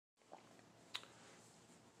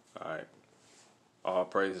All right. All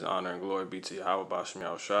praise, honor, and glory be to Yahweh Bashem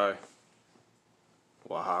Yahushai.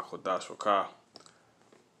 Waha Kodash Wakah.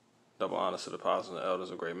 Double honor to the apostles and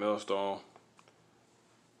elders of Great Millstone.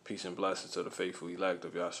 Peace and blessings to the faithful elect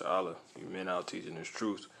of Yasha Allah. You men out teaching this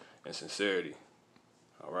truth and sincerity.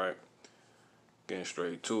 All right. Getting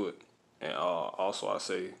straight to it. And also I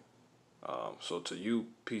say, so to you,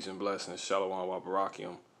 peace and blessings. Shalom wa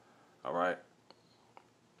barakium. All right.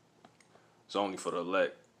 It's only for the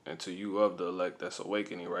elect. And to you of the elect that's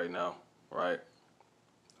awakening right now, right?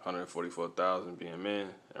 144,000 being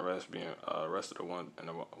men, and rest of the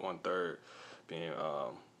 1/3 being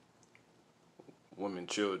women and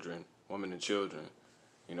children.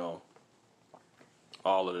 You know,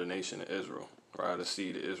 all of the nation of Israel, right? The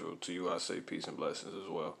seed of Israel. To you, I say peace and blessings as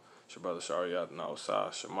well. It's your brother Shariat and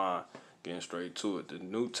Awsai Shema, getting straight to it. The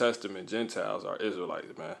New Testament Gentiles are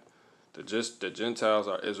Israelites, man. The Gentiles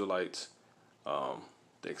are Israelites.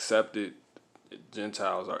 The accepted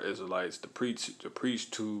Gentiles are Israelites. The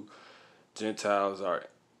preach to Gentiles are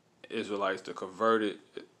Israelites. The converted,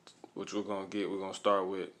 which we're going to start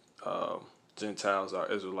with, Gentiles are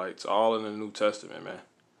Israelites. All in the New Testament, man.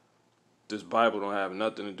 This Bible don't have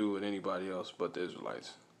nothing to do with anybody else but the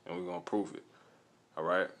Israelites. And we're going to prove it. All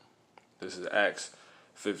right? This is Acts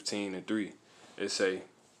 15:3. It say,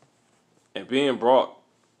 and being brought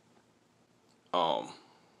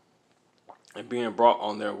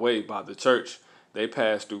on their way by the church, they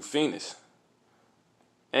passed through Phoenix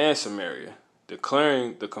and Samaria,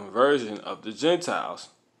 declaring the conversion of the Gentiles,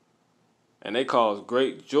 and they caused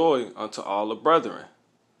great joy unto all the brethren.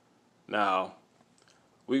 Now,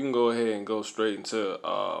 we can go ahead and go straight into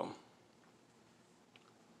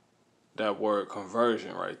that word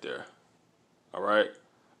conversion right there, all right,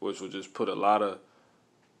 which will just put it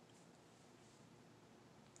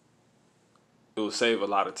will save a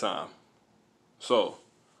lot of time. So,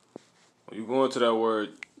 when you go into that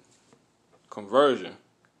word conversion,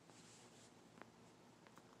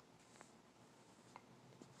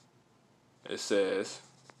 it says,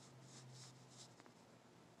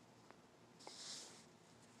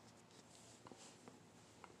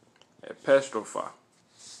 epistrophe.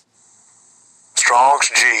 Strong's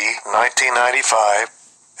G, 1995,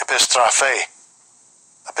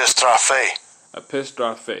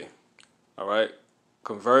 Epistrophe. All right.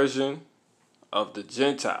 Conversion of the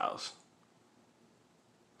Gentiles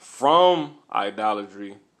from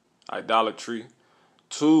idolatry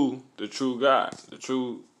to the true God, the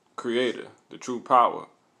true creator, the true power.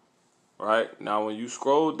 Right? Now when you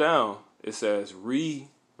scroll down, it says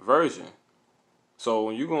reversion. So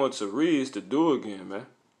when you go into re, it's to do again, man.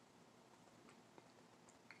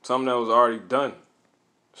 Something that was already done.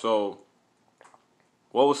 So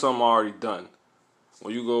what was something already done?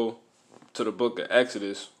 When you go to the book of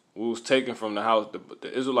Exodus, we was taken from the house,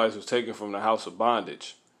 the Israelites was taken from the house of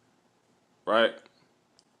bondage, right?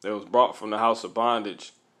 They was brought from the house of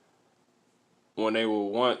bondage when they were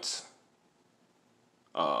once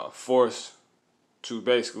forced to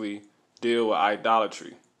basically deal with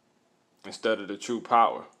idolatry instead of the true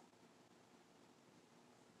power.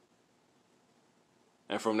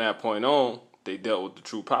 And from that point on, they dealt with the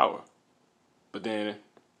true power. But then,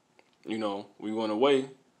 we went away,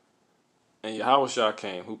 and Yahushua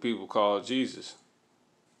came, who people call Jesus.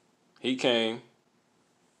 He came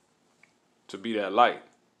to be that light,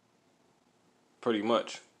 pretty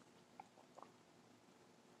much,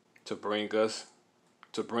 to bring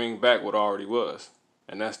back what already was.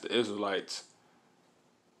 And that's the Israelites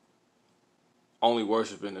only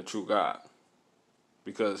worshiping the true God,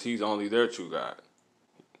 because he's only their true God.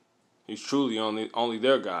 He's truly only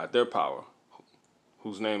their God, their power,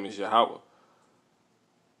 whose name is Yahweh.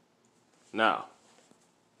 Now,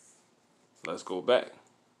 let's go back.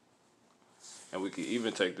 And we can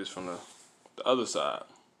even take this from the other side.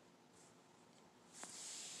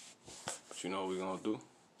 But you know what we're going to do?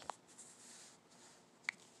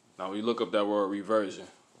 Now, we look up that word reversion.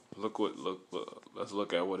 Let's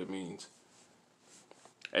look at what it means.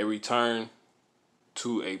 A return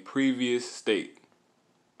to a previous state,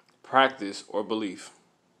 practice, or belief.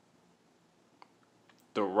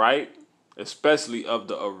 The right, especially of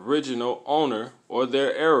the original owner or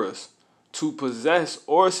their heirs, to possess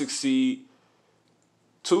or succeed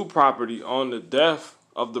to property on the death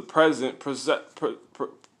of the present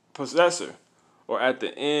possessor or at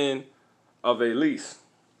the end of a lease.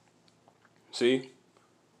 See?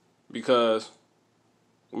 Because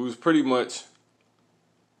that's pretty much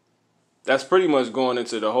going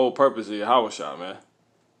into the whole purpose of Yahushua, man.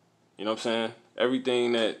 You know what I'm saying?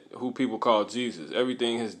 Everything who people call Jesus,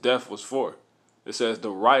 everything his death was for. It says the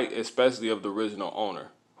right, especially of the original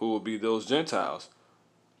owner, who will be those Gentiles.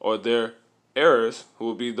 or their heirs, who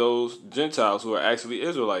will be those Gentiles who are actually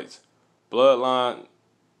Israelites, bloodline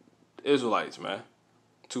Israelites, man,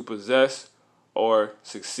 to possess or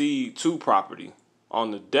succeed to property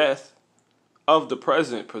on the death of the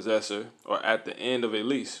present possessor or at the end of a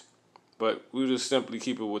lease. But we'll just simply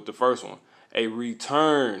keep it with the first one. A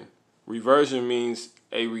return. Reversion means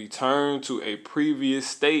a return to a previous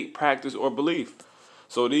state, practice, or belief.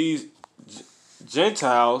 So these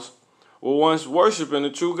Gentiles were once worshiping the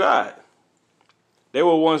true God. They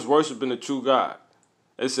were once worshiping the true God.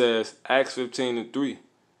 It says, Acts 15:3,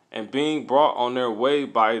 and being brought on their way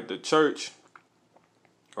by the church,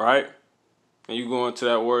 right? And you go into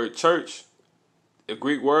that word church, the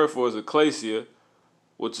Greek word for is ecclesia,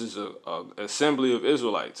 which is a assembly of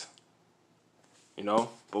Israelites. You know,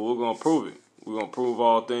 but we're going to prove it. We're going to prove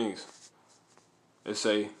all things. It's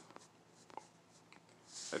a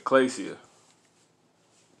ecclesia,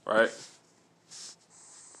 right?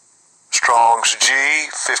 Strong's G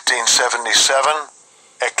 1577.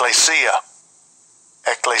 Ecclesia.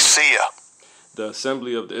 Ecclesia. The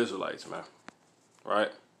assembly of the Israelites, man,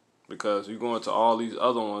 right? Because you go into all these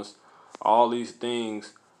other ones, all these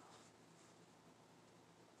things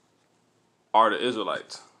are the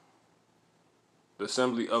Israelites. The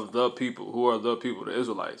assembly of the people. Who are the people? The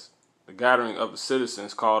Israelites. The gathering of the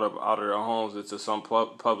citizens called up out of their homes into some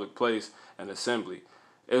public place, an assembly.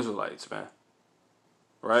 Israelites, man.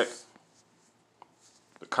 Right?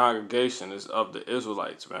 The congregation is of the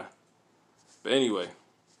Israelites, man. But anyway,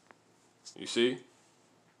 you see?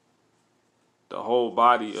 The whole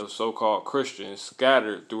body of so-called Christians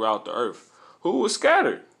scattered throughout the earth. Who was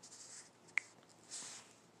scattered?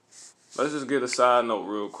 Let's just get a side note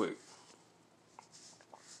real quick.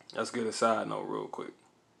 Let's get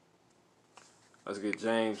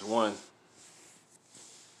James 1.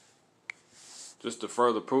 Just to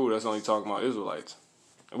further prove that's only talking about Israelites.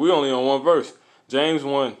 And we only on one verse. James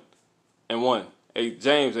 1:1.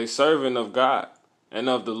 James, a servant of God and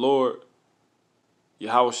of the Lord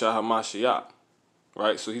Yahushua HaMashiach.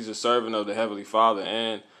 Right? So he's a servant of the Heavenly Father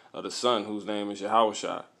and of the Son, whose name is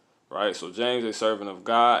Yahushua. Right? So James, a servant of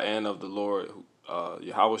God and of the Lord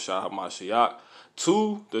Yahushua HaMashiach,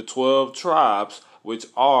 to the 12 tribes which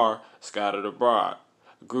are scattered abroad.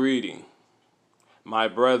 Greeting, my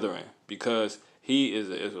brethren, because he is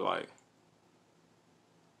an Israelite.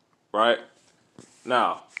 Right?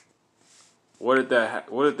 Now, where did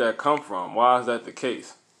that come from? Why is that the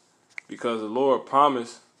case? Because the Lord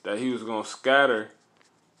promised that he was going to scatter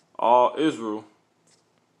all Israel,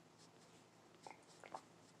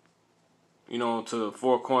 you know, to the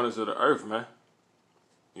four corners of the earth, man.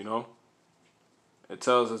 You know? It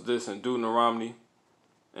tells us this in Deuteronomy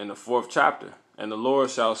in the 4th chapter. And the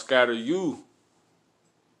Lord shall scatter you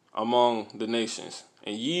among the nations,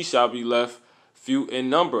 and ye shall be left few in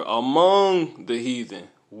number among the heathen,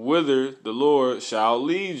 whither the Lord shall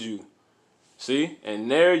lead you. See? And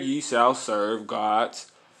there ye shall serve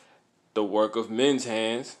gods, the work of men's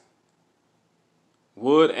hands,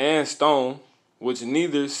 wood and stone, which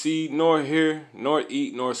neither see nor hear nor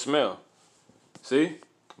eat nor smell. See?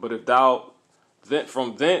 But if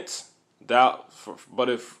from thence thou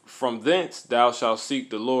shalt seek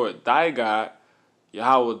the Lord thy God,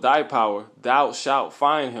 Yahweh thy power, thou shalt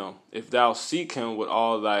find him, if thou seek him with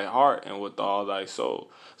all thy heart and with all thy soul.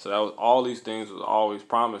 So that was all these things was always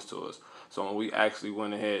promised to us. So when we actually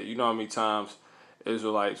went ahead, you know how many times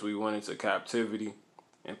Israelites, we went into captivity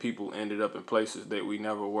and people ended up in places that we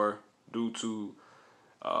never were due to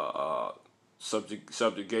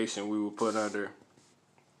subjugation we were put under,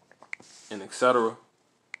 and etc.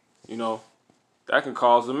 You know, that can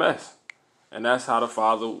cause a mess. And that's how the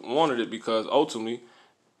Father wanted it, because ultimately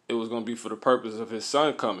it was going to be for the purpose of his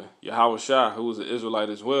son coming, Yahushua, who was an Israelite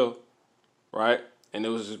as well, right? And it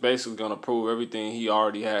was just basically going to prove everything he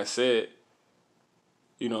already had said,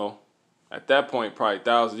 you know, at that point, probably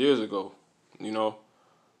 1,000 years ago, you know,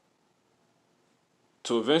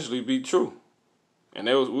 to eventually be true. And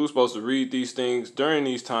we were supposed to read these things during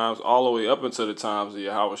these times all the way up until the times of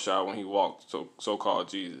Yahushua when he walked, so-called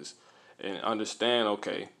Jesus, and understand,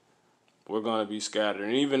 okay, we're going to be scattered.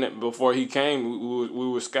 And even before he came, we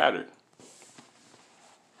were scattered.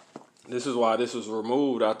 This is why this was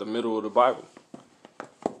removed out the middle of the Bible.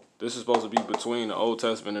 This is supposed to be between the Old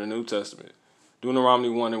Testament and the New Testament. Deuteronomy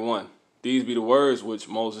 1:1. These be the words which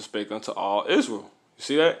Moses spake unto all Israel. You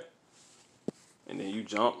see that? And then you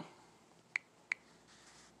jump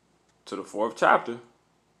to the 4th chapter.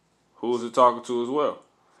 Who is it talking to as well?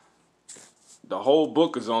 The whole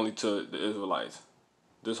book is only to the Israelites.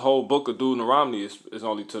 This whole book of Deuteronomy is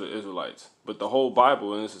only to the Israelites. But the whole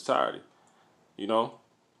Bible in its entirety, you know?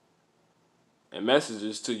 and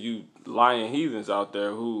messages to you lying heathens out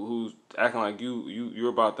there who's acting like you're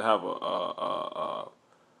about to have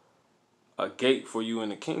a gate for you in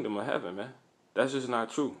the kingdom of heaven, man. That's just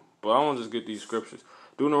not true. But I want to just get these scriptures.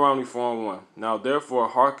 Deuteronomy 4:1. Now therefore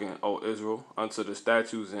hearken, O Israel, unto the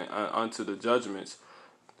statutes and unto the judgments,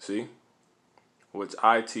 see, which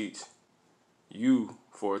I teach you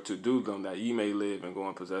for to do them, that ye may live and go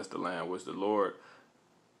and possess the land which the Lord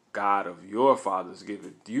God of your fathers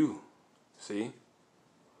giveth you. See,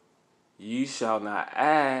 ye shall not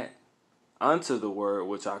add unto the word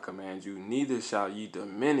which I command you, neither shall ye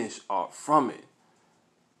diminish aught from it.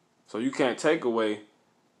 So you can't take away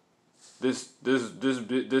this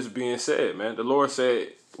being said, man. The Lord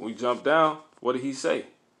said, we jump down, what did he say?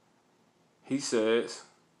 He says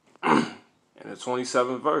in the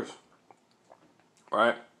 27th verse,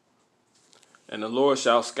 right? And the Lord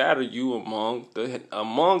shall scatter you among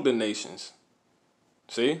the nations.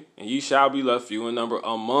 See? And ye shall be left few in number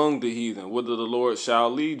among the heathen, whither the Lord shall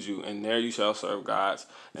lead you, and there you shall serve gods,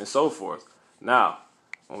 and so forth. Now,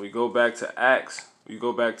 when we go back to Acts, we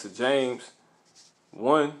go back to James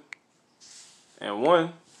 1:1,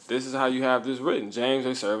 this is how you have this written. James,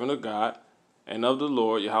 a servant of God and of the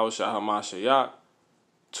Lord, Yahushua HaMashiach,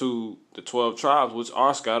 to the 12 tribes which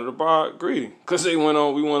are scattered abroad, greeting. Because we went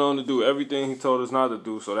on to do everything he told us not to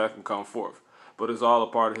do so that can come forth. But it's all a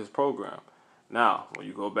part of his program. Now, when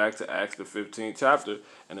you go back to Acts the 15th chapter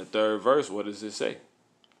and the 3rd verse, what does it say?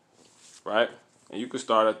 Right? And you can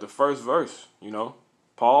start at the first verse, you know.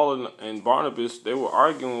 Paul and Barnabas, they were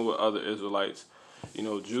arguing with other Israelites, you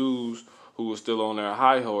know, Jews who were still on their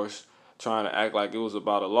high horse trying to act like it was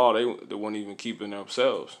about a law they weren't even keeping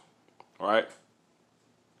themselves, right?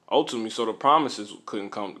 Ultimately, so the promises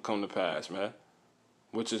couldn't come to pass, man,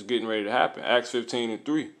 which is getting ready to happen. Acts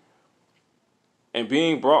 15:3. And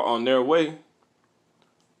being brought on their way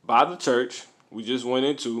by the church, we just went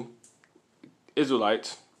into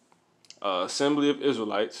Israelites, assembly of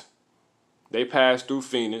Israelites. They passed through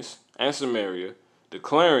Phoenix and Samaria,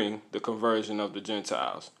 declaring the conversion of the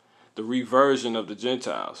Gentiles, the reversion of the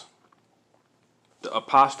Gentiles, the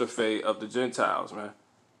apostrophe of the Gentiles, man,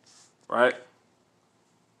 right?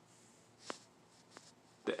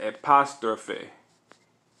 The apostrophe.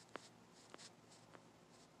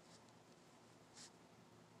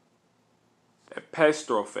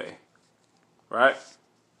 Epistrophe, right?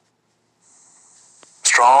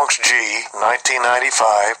 Strong's G,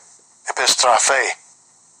 1995, epistrophe.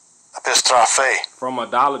 Epistrophe. From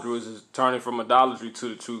idolatry is turning from idolatry to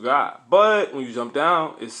the true God. But when you jump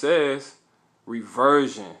down, it says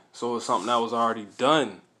reversion. So it's something that was already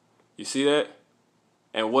done. You see that?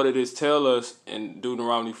 And what it is tell us in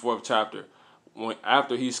Deuteronomy 4th chapter,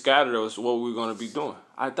 after he scattered us, what we're going to be doing.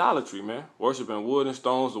 Idolatry, man. Worshiping wood and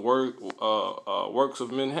stones, the works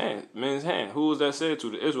of men's hand. Who was that said to?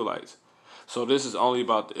 The Israelites. So this is only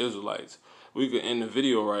about the Israelites. We could end the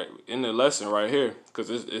video right in the lesson right here, because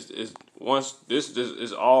it's once this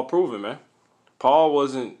is all proven, man. Paul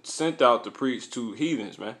wasn't sent out to preach to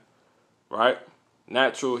heathens, man. Right?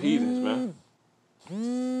 Natural heathens,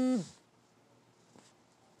 man.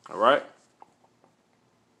 All right?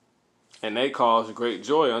 And they caused great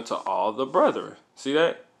joy unto all the brethren. See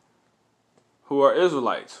that? Who are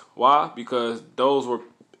Israelites. Why? Because those were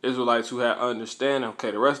Israelites who had understanding.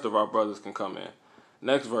 Okay, the rest of our brothers can come in.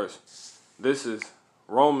 Next verse. This is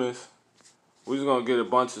Romans. We're just going to get a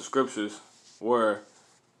bunch of scriptures where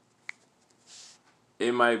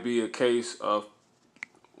it might be a case of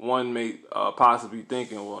one may possibly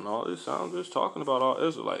thinking, well, no, this sounds just talking about all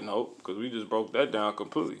Israelite. No, because we just broke that down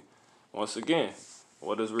completely. Once again,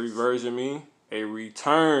 what does reversion mean? A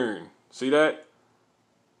return. See that?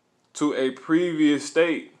 To a previous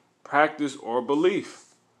state, practice, or belief.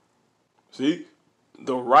 See?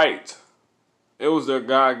 The right. It was their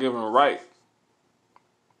God-given right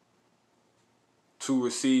to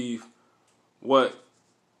receive what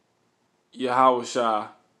Yahushua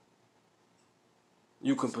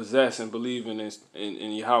you can possess and believe in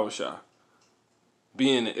Yahushua.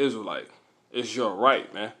 Being an Israelite. It's your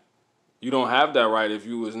right, man. You don't have that right if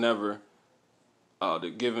you was never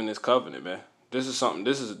given this covenant, man. This is something.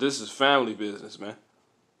 This is family business, man.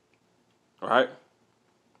 All right.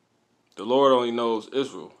 The Lord only knows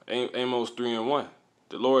Israel. Amos 3:1.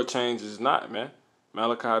 The Lord changes not, man.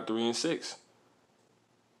 Malachi 3:6.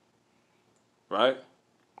 Right.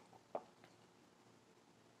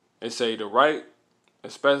 It say the right,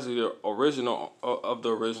 especially the original of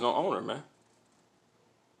the original owner, man.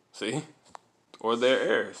 See, or their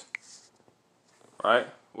heirs. Right.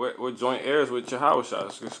 We're joint heirs with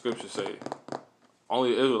Yahushua. The scripture say.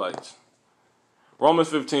 Only Israelites. Romans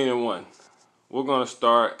 15:1. We're going to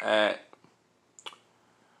start at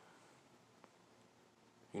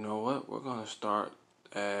You know what? We're going to start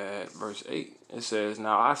at verse 8. It says,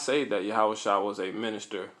 "Now I say that Yahushua was a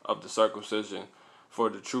minister of the circumcision for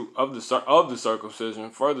the truth of the circumcision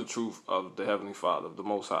for the truth of the Heavenly Father, of the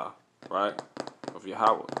Most High," right? Of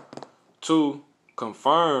Yahweh, to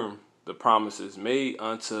confirm the promises made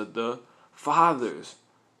unto the fathers.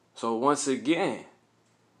 So once again,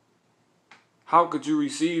 how could you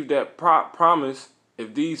receive that promise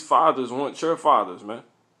if these fathers weren't your fathers, man?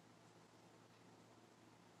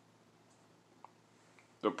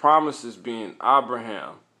 The promise is being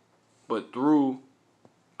Abraham, but through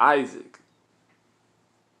Isaac,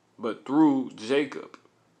 but through Jacob.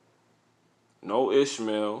 No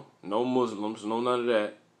Ishmael, no Muslims, no none of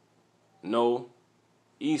that. No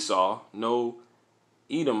Esau, no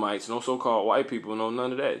Edomites, no so-called white people, no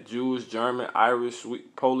none of that. Jewish, German, Irish,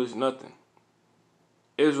 Polish, nothing.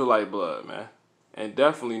 Israelite blood, man. And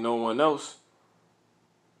definitely no one else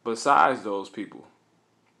besides those people.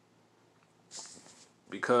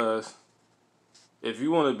 Because if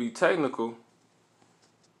you want to be technical,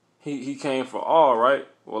 he came for all, right?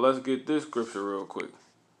 Well, let's get this scripture real quick.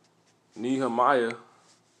 Nehemiah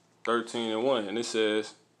 13:1. And it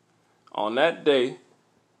says, "On that day,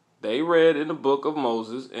 they read in the book of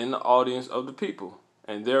Moses in the audience of the people,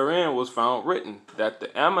 and therein was found written that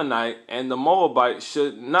the Ammonite and the Moabite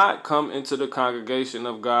should not come into the congregation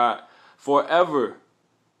of God forever,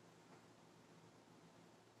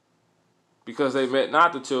 because they met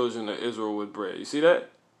not the children of Israel with bread." You see that?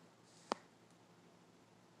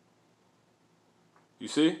 You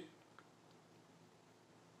see?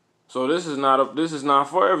 So this is not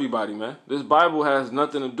for everybody, man. This Bible has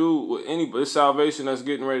nothing to do with anybody. This salvation that's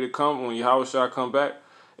getting ready to come when Yahushua come back,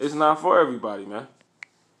 it's not for everybody, man.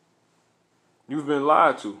 You've been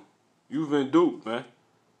lied to. You've been duped, man.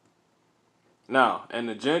 Now, and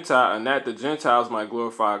the Gentiles might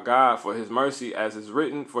glorify God for His mercy, as is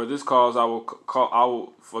written, "For this cause I will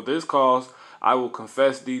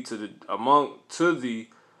confess thee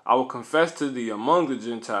I will confess to thee among the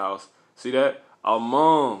Gentiles." See that?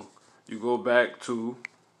 Among. You go back to,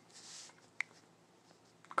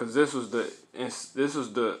 because this was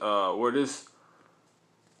the where this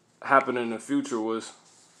happened in the future was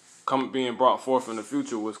being brought forth in the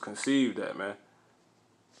future was conceived at, man.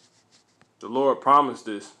 The Lord promised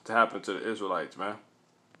this to happen to the Israelites, man.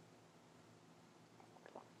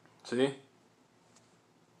 See?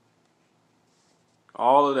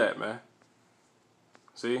 All of that, man.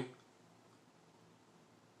 See?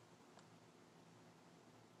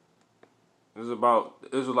 This is about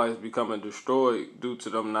the Israelites becoming destroyed due to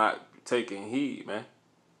them not taking heed, man.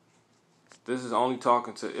 This is only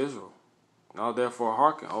talking to Israel. Now therefore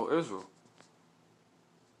hearken, O Israel.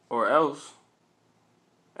 Or else,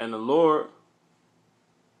 and the Lord,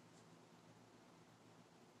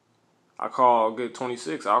 get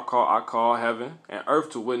 26, I call heaven and earth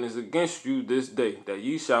to witness against you this day, that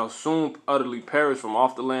ye shall soon utterly perish from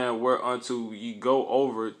off the land whereunto ye go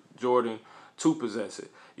over Jordan to possess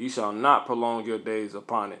it. Ye shall not prolong your days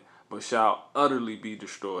upon it, but shall utterly be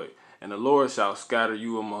destroyed. And the Lord shall scatter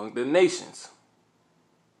you among the nations.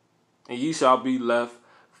 And ye shall be left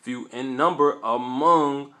few in number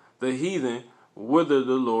among the heathen, whither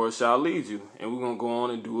the Lord shall lead you. And we're going to go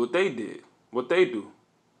on and do what they did, what they do.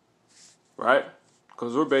 Right?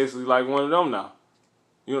 Because we're basically like one of them now.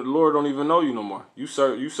 You know, the Lord don't even know you no more. You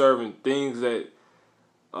serving things that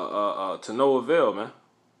to no avail, man.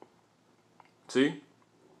 See?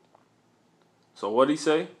 So what he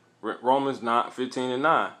say? Romans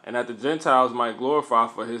 15:9. "And that the Gentiles might glorify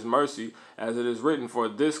for his mercy, as it is written, for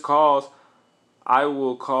this cause I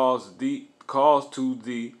will cause to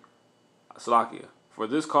thee, Salakia. For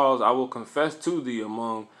this cause I will confess to thee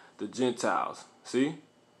among the Gentiles." See?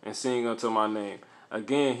 "And sing unto my name.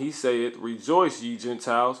 Again he saith, Rejoice, ye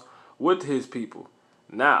Gentiles, with his people."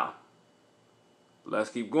 Now, let's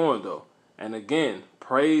keep going though. "And again,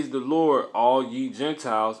 praise the Lord, all ye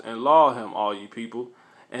Gentiles, and laud him, all ye people."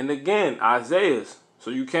 And again, Isaiah's. So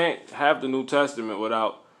you can't have the New Testament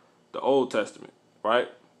without the Old Testament, right?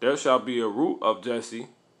 "There shall be a root of Jesse,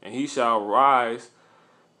 and he shall rise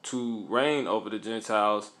to reign over the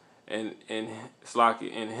Gentiles, and in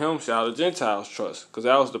him shall the Gentiles trust." Because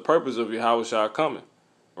that was the purpose of Yahushua coming,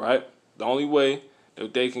 right? The only way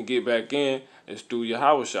that they can get back in is through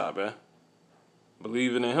Yahushua, man.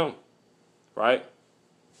 Believing in him, right?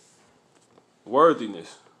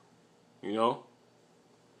 Worthiness, you know?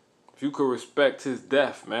 If you could respect his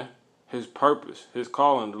death, man, his purpose, his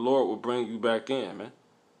calling, the Lord will bring you back in, man,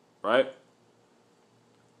 right?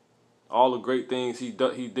 All the great things he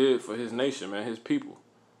did for his nation, man, his people.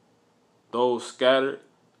 Those scattered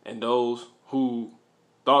and those who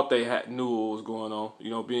thought they knew what was going on. You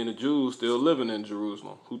know, being the Jews still living in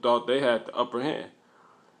Jerusalem, who thought they had the upper hand.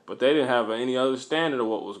 But they didn't have any understanding of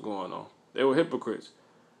what was going on. They were hypocrites.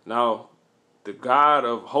 Now, the God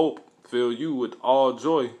of hope fill you with all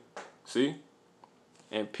joy, see,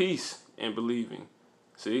 and peace in believing,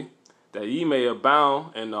 see, that ye may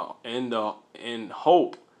abound in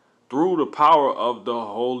hope through the power of the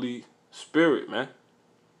Holy Spirit, man.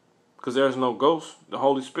 Because there's no ghost, the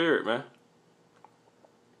Holy Spirit, man.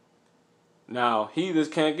 Now, heathens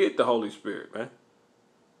can't get the Holy Spirit, man.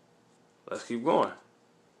 Let's keep going.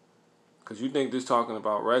 Because you think this talking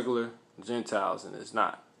about regular Gentiles, and it's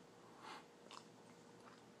not.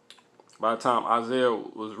 By the time Isaiah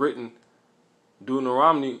was written,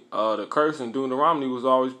 Deuteronomy, the curse in Deuteronomy was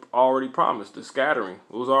already promised. The scattering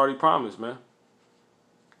was already promised, man.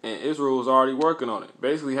 And Israel was already working on it.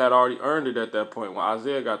 Basically had already earned it at that point when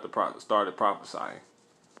Isaiah started prophesying.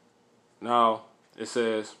 Now, it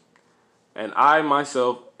says, and I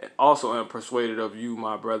myself also am persuaded of you,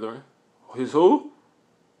 my brethren. His who?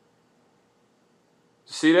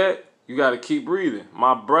 See that? You got to keep breathing.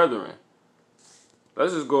 My brethren.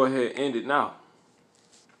 Let's just go ahead and end it now.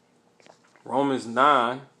 Romans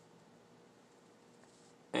 9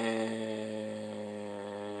 and,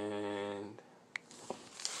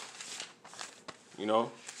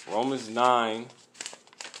 Romans 9,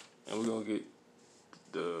 and we're going to get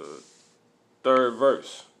the third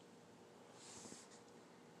verse.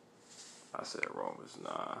 I said Romans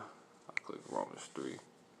 9. I clicked Romans 3.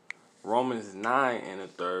 Romans 9 and the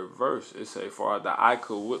third verse. It say, for I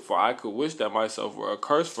could wish that myself were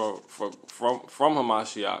accursed from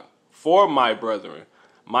Hamashiach, for my brethren,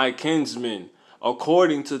 my kinsmen,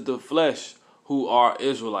 according to the flesh, who are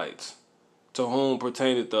Israelites, to whom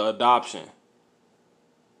pertaineth the adoption,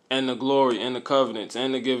 and the glory, and the covenants,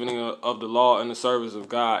 and the giving of the law, and the service of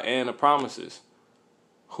God, and the promises,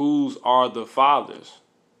 whose are the fathers.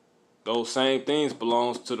 Those same things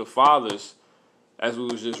belongs to the fathers, as we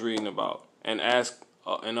was just reading about, and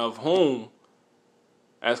of whom,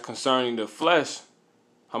 as concerning the flesh,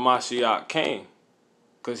 Hamashiach came,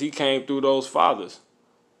 because he came through those fathers.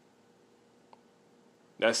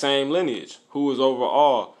 That same lineage, who is over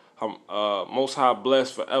all, Most High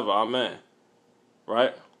blessed forever, amen.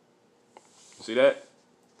 Right? See that?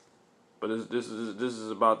 But this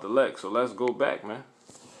is about the elect, so let's go back, man.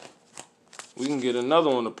 We can get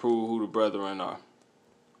another one to prove who the brethren are,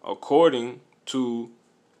 according to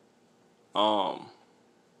the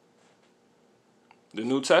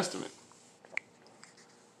New Testament.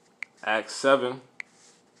 Acts 7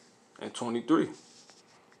 and 23.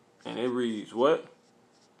 And it reads what?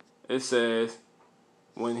 It says,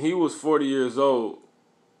 when he was 40 years old,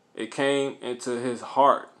 it came into his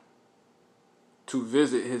heart to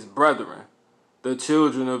visit his brethren, the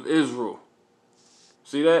children of Israel.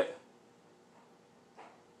 See that?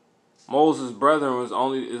 Moses' brethren is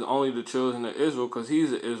only the children of Israel because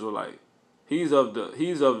he's an Israelite. He's of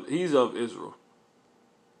Israel.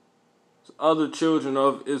 It's other children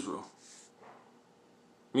of Israel,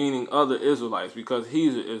 meaning other Israelites, because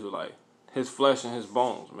he's an Israelite. His flesh and his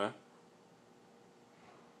bones, man.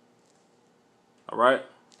 All right?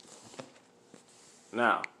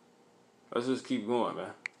 Now, let's just keep going,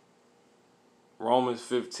 man. Romans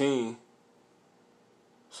 15,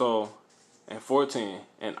 and 14.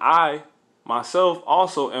 And I, myself,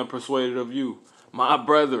 also am persuaded of you, my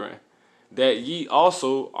brethren, that ye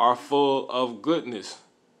also are full of goodness,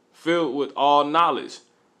 filled with all knowledge,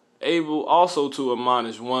 able also to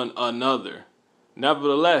admonish one another.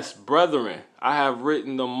 Nevertheless, brethren, I have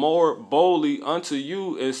written the more boldly unto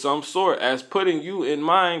you in some sort, as putting you in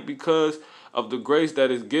mind because of the grace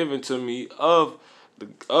that is given to me of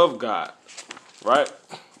God. Right?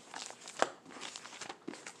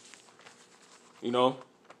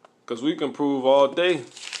 Because we can prove all day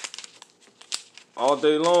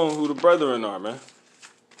long who the brethren are, man.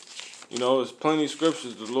 There's plenty of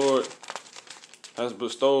scriptures the Lord has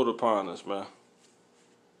bestowed upon us, man.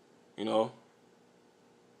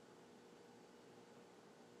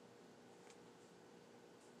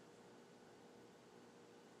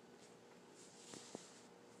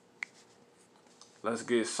 Let's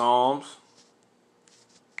get Psalms.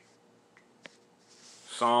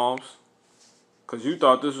 Because you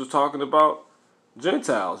thought this was talking about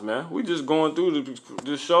Gentiles, man. We just going through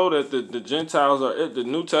to show that the Gentiles are, the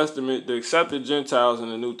New Testament, the accepted Gentiles in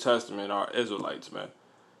the New Testament are Israelites, man.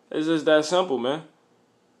 It's just that simple, man.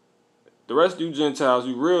 The rest of you Gentiles,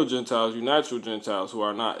 you real Gentiles, you natural Gentiles who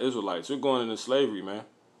are not Israelites, you're going into slavery, man.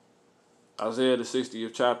 Isaiah the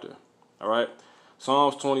 60th chapter. All right?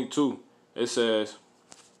 Psalms 22, it says,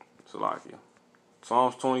 Salakia.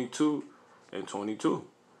 Psalms 22 and 22.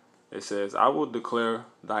 It says, I will declare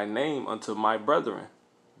thy name unto my brethren.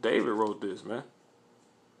 David wrote this, man.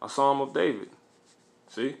 A Psalm of David.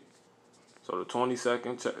 See? So the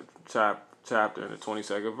 22nd chapter and the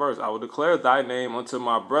 22nd verse. I will declare thy name unto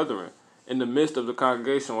my brethren. In the midst of the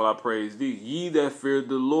congregation will I praise thee. Ye that fear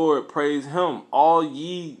the Lord, praise him. All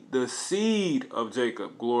ye the seed of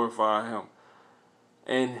Jacob, glorify him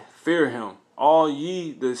and fear him. All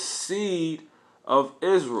ye the seed of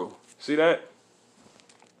Israel. See that?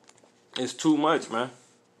 It's too much, man.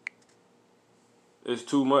 It's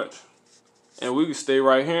too much. And we can stay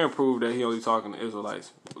right here and prove that he only talking to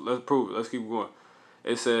Israelites. Let's prove it. Let's keep going.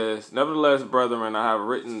 It says, nevertheless, brethren, I have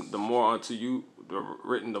written the more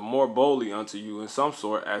boldly unto you in some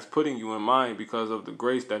sort, as putting you in mind because of the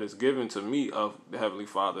grace that is given to me of the Heavenly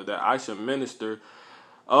Father, that I should minister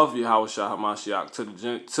of Yahushua HaMashiach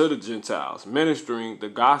to the Gentiles, ministering the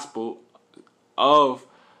gospel of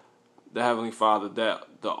the Heavenly Father, that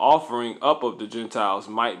the offering up of the Gentiles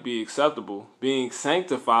might be acceptable, being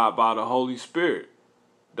sanctified by the Holy Spirit.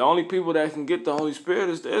 The only people that can get the Holy Spirit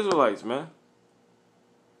is the Israelites, man.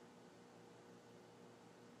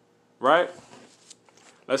 Right?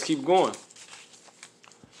 Let's keep going.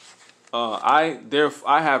 I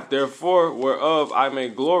have therefore whereof I may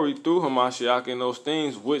glory through Hamashiach in those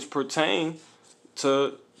things which pertain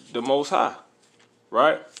to the Most High.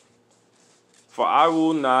 Right? For I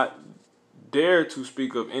will not dare to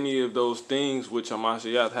speak of any of those things which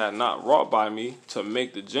Hamashiach had not wrought by me to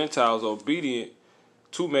make the Gentiles obedient,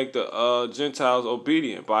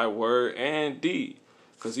 by word and deed.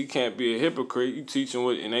 Because he can't be a hypocrite. You teaching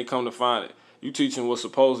what, and they come to find it. You teaching what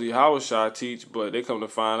supposedly Yahushua teach, but they come to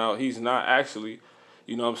find out he's not actually,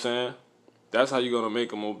 you know what I'm saying? That's how you're going to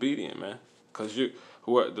make them obedient, man. Because the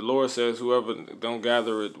Lord says, whoever don't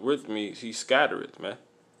gather it with me, he scatter it, man.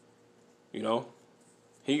 You know?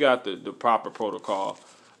 He got the proper protocol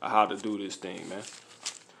of how to do this thing, man.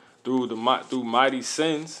 Through mighty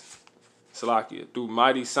sins, Salakia, through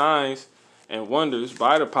mighty signs and wonders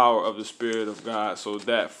by the power of the Spirit of God, so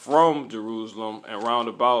that from Jerusalem and round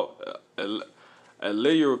about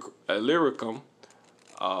Illyricum,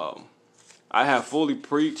 I have fully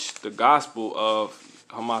preached the gospel of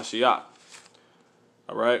Hamashiach.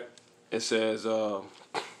 All right? It says,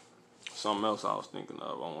 something else I was thinking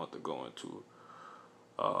of. I want to go into.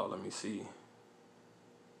 Let me see.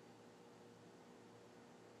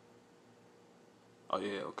 Oh,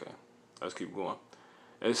 yeah, okay. Let's keep going.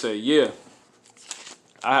 It say, yeah,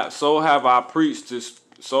 so have I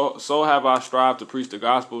strived to preach the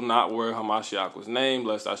gospel, not where Hamashiach was named,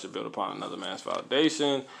 lest I should build upon another man's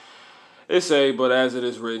foundation. It say, but as it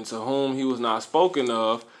is written, to whom he was not spoken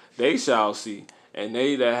of, they shall see, and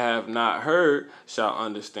they that have not heard shall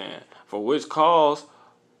understand. For which cause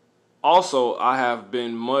also I have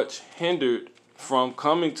been much hindered from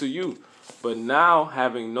coming to you. But now,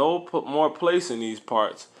 having no more place in these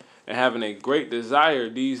parts, and having a great desire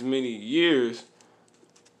these many years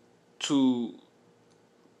to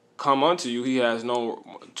come unto you, he has no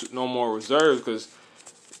more reserves, because,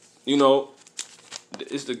 you know,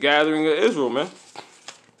 it's the gathering of Israel, man.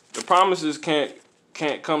 The promises can't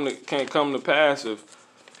come to pass if,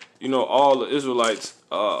 you know, all the Israelites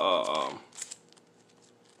aren't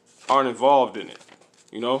involved in it.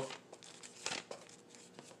 You know,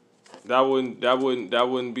 that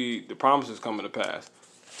wouldn't be the promises coming to pass,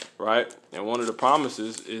 right? And one of the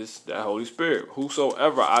promises is that Holy Spirit.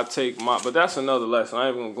 Whosoever I take but that's another lesson. I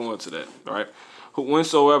ain't even gonna go into that, right?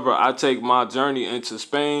 Whensoever I take my journey into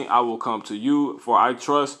Spain, I will come to you, for I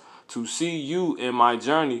trust to see you in my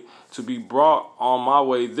journey, to be brought on my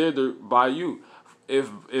way thither by you. If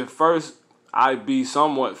first I be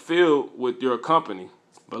somewhat filled with your company.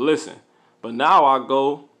 But listen, but now I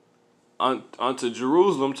go unto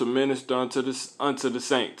Jerusalem to minister unto the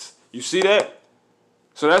saints. You see that?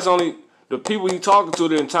 So that's only the people he talking to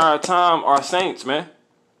the entire time are saints, man.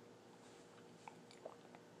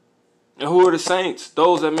 And who are the saints?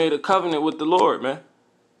 Those that made a covenant with the Lord, man.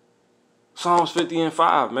 Psalms 50 and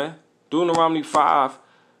 5, man. Deuteronomy 5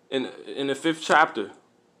 in the 5th chapter,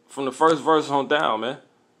 from the first verse on down, man.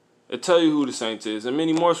 It tell you who the saints is, and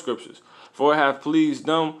many more scriptures. For it hath pleased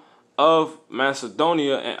them of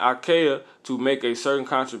Macedonia and Achaia to make a certain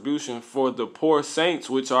contribution for the poor saints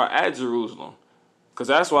which are at Jerusalem. Because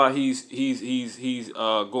that's why he's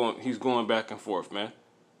going back and forth, man.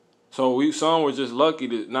 So some were just lucky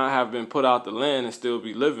to not have been put out the land and still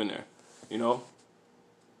be living there, you know.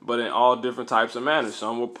 But in all different types of manners.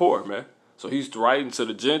 Some were poor, man. So he's writing to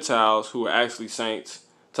the Gentiles who are actually saints,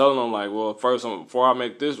 telling them like, well, first, before I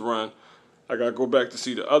make this run, I got to go back to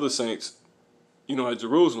see the other saints, you know, at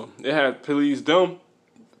Jerusalem. It had pleased them,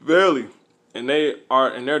 verily, And they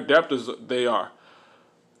are, and their debtors they are.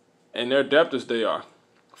 And their debtors they are.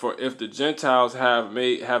 For if the Gentiles have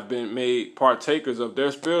been made partakers of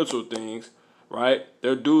their spiritual things, right,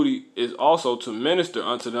 their duty is also to minister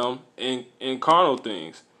unto them in carnal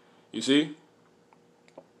things. You see?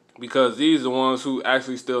 Because these are the ones who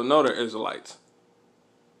actually still know they're Israelites.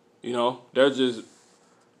 You know, they're just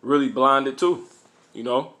really blinded too. You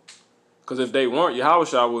know? Because if they weren't,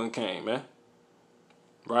 Yahushua wouldn't came, man.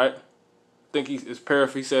 Right? I think it's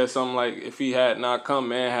paraphrased. He said something like, if he had not come,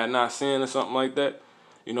 man had not sinned, or something like that.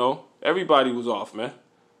 You know, everybody was off, man.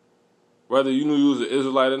 Whether you knew you was an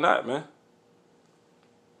Israelite or not, man.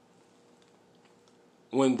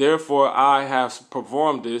 When therefore I have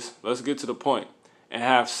performed this, let's get to the point, and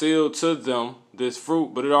have sealed to them this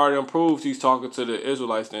fruit, but it already proves he's talking to the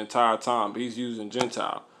Israelites the entire time, but he's using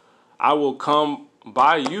Gentile. I will come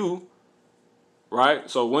by you, right?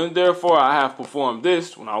 So when therefore I have performed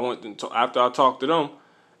this, when I went after I talked to them,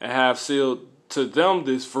 and have sealed to them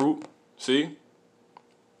this fruit, see?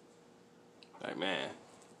 Like, man,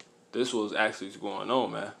 this was actually going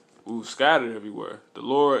on, man. We were scattered everywhere. The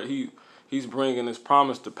Lord, He's bringing His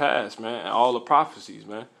promise to pass, man, and all the prophecies,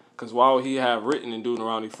 man. Because while He have written in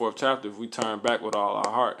Deuteronomy 4th chapter, if we turn back with all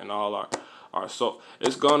our heart and all our soul,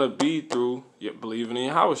 it's going to be through believing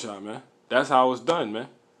in Yahushua, man. That's how it's done, man.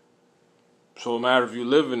 So no matter if you're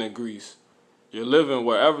living in Greece, you're living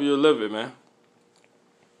wherever you're living, man.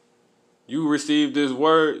 You receive this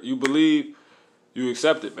word, you believe, you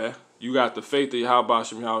accept it, man. You got the faith of Yahweh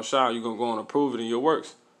Shem Yahushua, you're going to go and prove it in your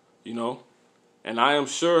works, you know. And I am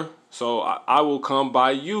sure, so I will come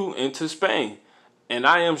by you into Spain. And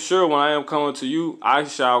I am sure when I am coming to you, I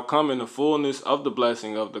shall come in the fullness of the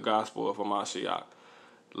blessing of the gospel of Hamashiach.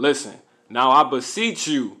 Listen, now I beseech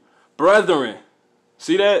you, brethren,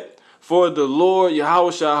 see that? For the Lord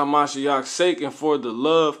Yahushua Hamashiach's sake and for the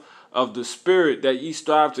love of the Spirit, that ye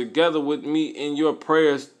strive together with me in your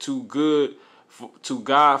prayers to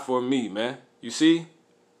God for me, man. You see?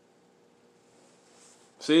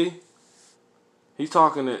 See? He's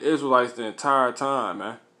talking to Israelites the entire time,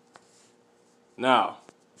 man. Now,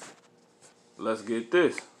 let's get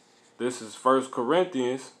this. This is 1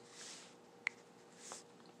 Corinthians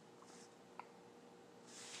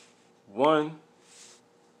 1,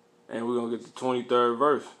 and we're going to get the 23rd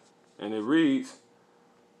verse. And it reads,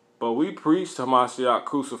 but we preach Hamashiach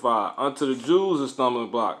crucified, unto the Jews a stumbling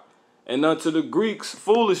block, and unto the Greeks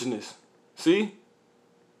foolishness. See?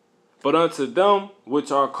 But unto them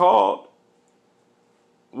which are called,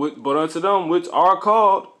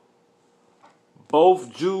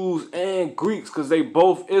 both Jews and Greeks, because they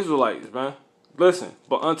both Israelites, man. Listen,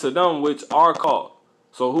 but unto them which are called.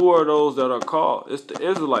 So who are those that are called? It's the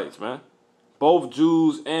Israelites, man. Both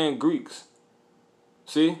Jews and Greeks.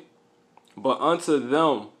 See? But unto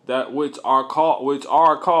them that which are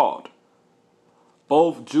called,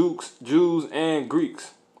 both Jews and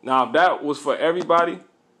Greeks. Now, if that was for everybody,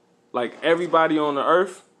 like everybody on the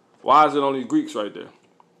earth, why is it only Greeks right there?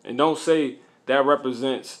 And don't say that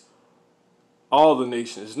represents all the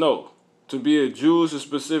nations. No. To be a Jew is a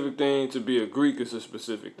specific thing. To be a Greek is a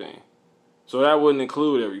specific thing. So that wouldn't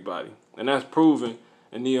include everybody. And that's proven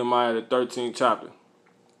in Nehemiah the 13th chapter.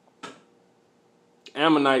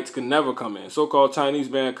 Ammonites could never come in. So-called Chinese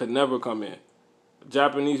man could never come in.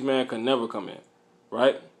 Japanese man could never come in.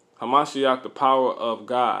 Right? Hamashiach, the power of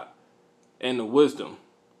God and the wisdom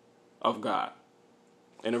of God.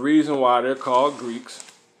 And the reason why they're called Greeks,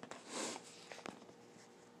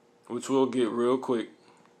 which we'll get real quick.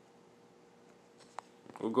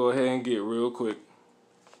 We'll go ahead and get real quick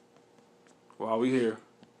while we here,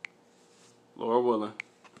 Lord willing,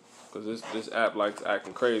 because this app likes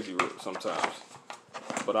acting crazy sometimes.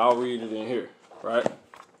 But I'll read it in here, right?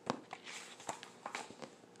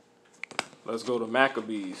 Let's go to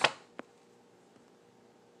Maccabees.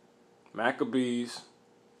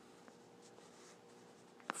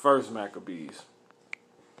 First Maccabees.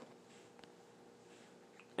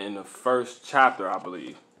 In the first chapter, I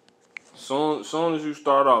believe. Soon as you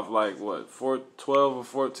start off, like what, 12 or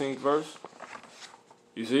 14th verse?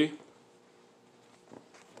 You see?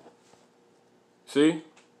 See?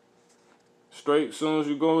 Straight, soon as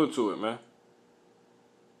you go into it, man.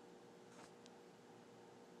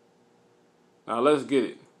 Now let's get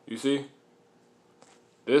it. You see?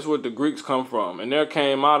 This is where the Greeks come from. And there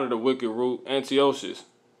came out of the wicked root Antiochus.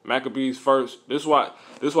 Maccabees first. This is why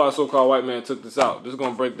a so-called white man took this out. This is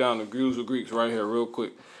going to break down the Jews of Greeks right here real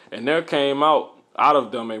quick. And there came out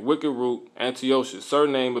of them a wicked root Antiochus,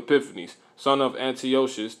 surnamed Epiphanes, son of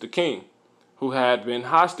Antiochus the king, who had been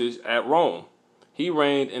hostage at Rome. He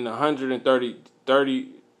reigned in the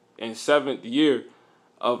 137th year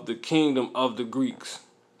of the kingdom of the Greeks,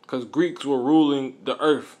 because Greeks were ruling the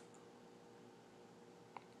earth.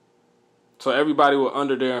 So everybody was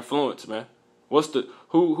under their influence, man.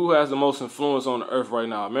 Who has the most influence on the earth right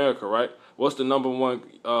now? America, right? What's the number one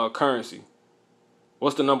currency?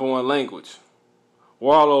 What's the number one language?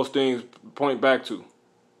 Where all those things point back to?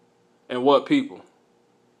 And what people?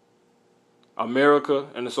 America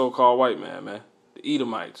and the so-called white man. The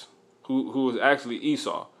Edomites, who is actually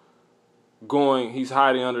Esau. He's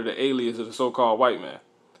hiding under the alias of the so-called white man.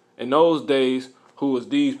 In those days, who was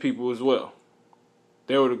these people as well?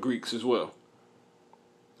 They were the Greeks as well.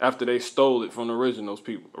 After they stole it from the original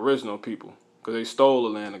people, because they stole the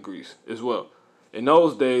land of Greece as well. In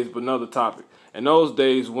those days, but another topic. In those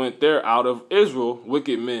days went there out of Israel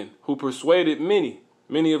wicked men, who persuaded many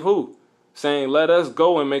of who? Saying, let us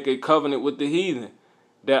go and make a covenant with the heathen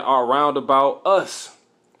that are round about us.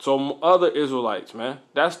 So other Israelites, man.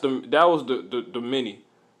 That was the many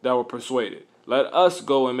that were persuaded. Let us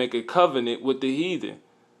go and make a covenant with the heathen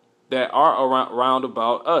that are round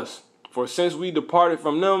about us. For since we departed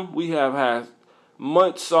from them, we have had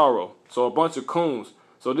much sorrow. So a bunch of coons.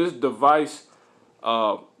 So this device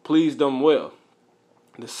pleased them well.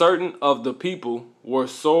 The certain of the people were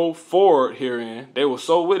so forward herein, they were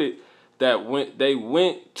so with it, that when they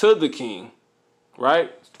went to the king,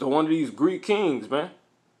 right? To one of these Greek kings, man.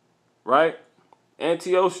 Right?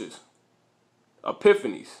 Antiochus,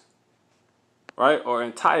 Epiphanes, right? Or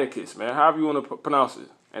Antiochus, man. However you want to pronounce it.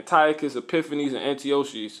 Antiochus, Epiphanes, and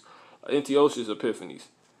Antiochus Epiphanes.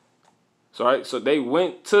 So, right? So they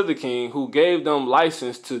went to the king, who gave them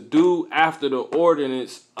license to do after the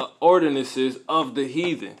ordinances of the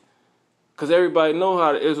heathen. Because everybody know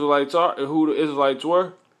how the Israelites are and who the Israelites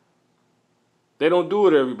were. They don't do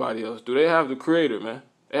what everybody else do. They have the creator, man.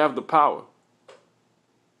 They have the power.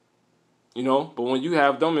 You know, but when you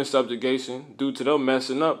have them in subjugation due to them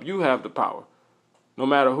messing up, you have the power. No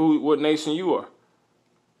matter what nation you are.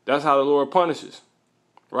 That's how the Lord punishes.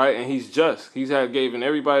 Right? And he's just. He's given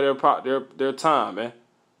everybody their time, man.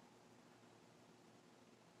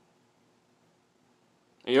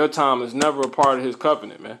 And your time is never a part of his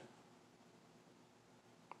covenant, man.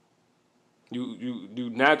 You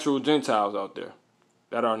natural Gentiles out there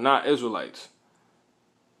that are not Israelites.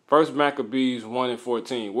 First Maccabees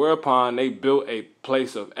 1:14, whereupon they built a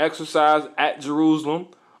place of exercise at Jerusalem,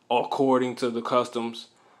 according to the customs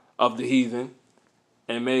of the heathen,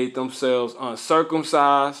 and made themselves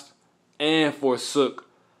uncircumcised, and forsook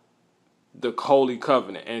the holy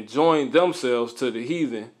covenant, and joined themselves to the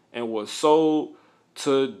heathen, and were sold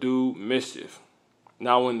to do mischief.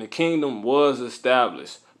 Now when the kingdom was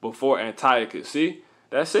established before Antiochus, see,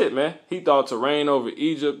 that's it, man. He thought to reign over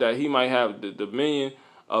Egypt, that he might have the dominion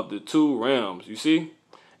of the two realms, you see?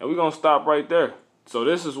 And we're going to stop right there. So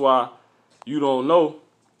this is why you don't know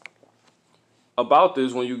about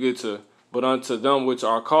this when you get to, but unto them which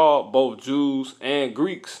are called, both Jews and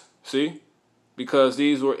Greeks, see? Because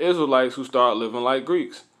these were Israelites who started living like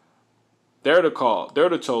Greeks. They're the called, they're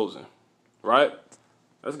the chosen, right?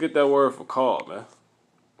 Let's get that word for called, man.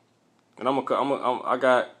 And I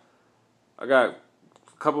got a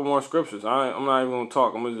couple more scriptures. I'm not even gonna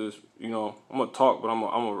talk. I'm gonna just, I'm gonna talk, but I'm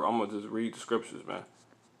gonna just read the scriptures, man.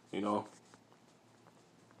 You know,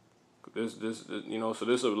 this, so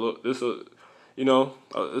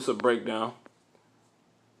it's a breakdown,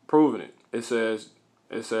 proving it. It says,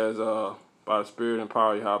 by the Spirit and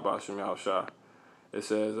power of Yahweh Shem Yahushua. It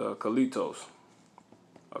says, kalitos,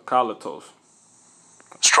 kalatos.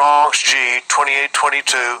 Strong's G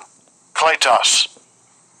 2822. Kletos.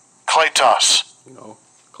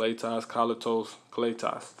 Kletos, kalatos,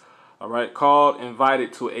 kletos. All right, called,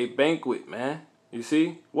 invited to a banquet, man. You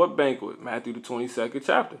see? What banquet? Matthew the 22nd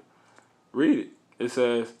chapter. Read it. It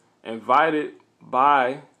says, invited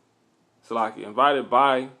by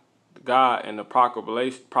God in the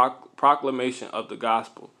proclamation of the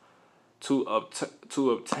gospel to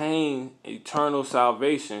obtain eternal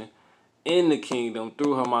salvation in the kingdom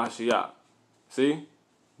through Hamashiach. See?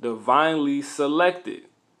 Divinely selected.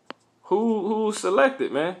 Who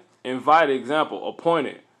selected, man? Invited, example,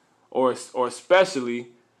 appointed, or especially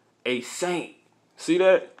a saint. See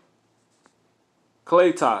that?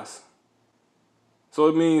 Kletos. So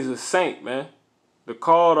it means a saint, man. The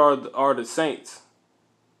called are the saints.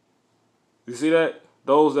 You see that?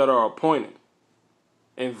 Those that are appointed.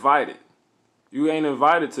 Invited. You ain't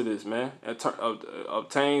invited to this, man.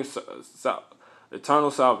 Obtain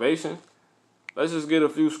eternal salvation. Let's just get a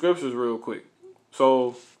few scriptures real quick.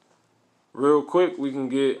 So, real quick, we can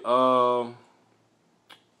get, let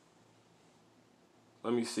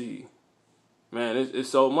me see. Man, it's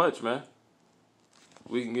so much, man.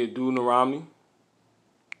 We can get Deuteronomy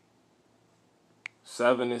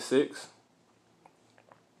 7 and 6.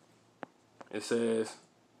 It says,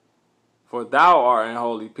 "For thou art an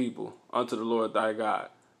holy people unto the Lord thy God.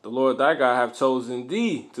 The Lord thy God hath chosen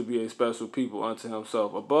thee to be a special people unto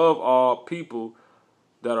himself, above all people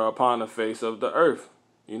that are upon the face of the earth."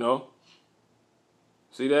 You know?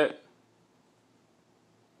 See that?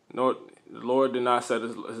 Nor the Lord did not set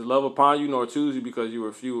his love upon you, nor choose you because you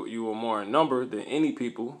were more in number than any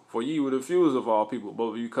people, for ye were the fewest of all people.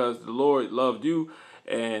 But because the Lord loved you,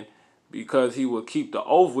 and because he will keep the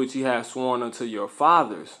oath which he has sworn unto your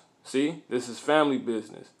fathers. See, this is family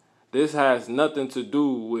business. This has nothing to do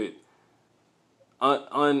with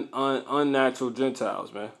unnatural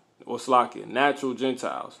Gentiles, man. Or Slakia, natural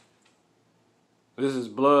Gentiles. This is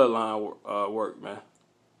bloodline work, man.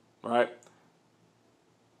 Right?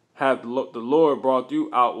 Hath the Lord brought you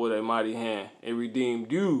out with a mighty hand and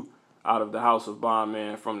redeemed you out of the house of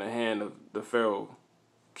bondman from the hand of the Pharaoh,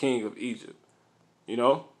 king of Egypt. You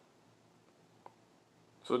know?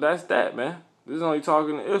 So that's that, man. This is only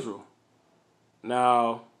talking to Israel.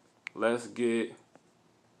 Now, let's get,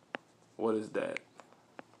 what is that?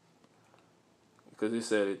 Because it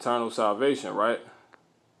said eternal salvation, right?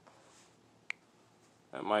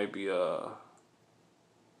 That might be it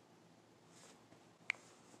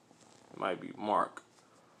might be Mark.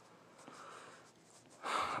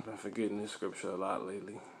 I've been forgetting this scripture a lot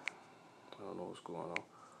lately. I don't know what's going on.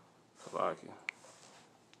 Salakia.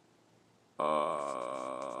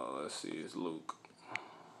 Let's see, it's Luke.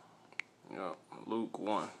 Yeah, Luke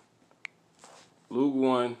 1. Luke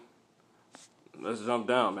 1. Let's jump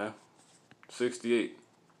down, man. 68.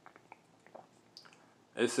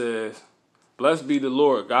 It says, "Blessed be the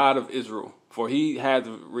Lord God of Israel, for he hath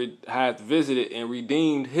visited and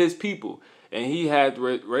redeemed his people, and he hath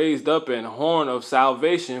raised up an horn of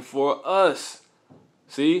salvation for us."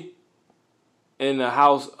 See? In the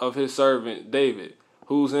house of his servant David.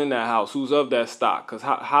 Who's in that house? Who's of that stock? Because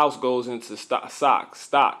house goes into stock,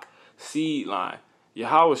 seed line.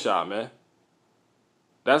 Yahushua, man.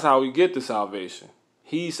 That's how we get the salvation.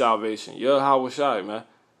 He's salvation. Yahushua, man.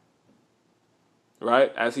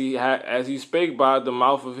 Right? As he spake by the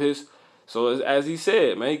mouth of his, so as he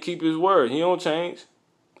said, man, he keep his word. He don't change.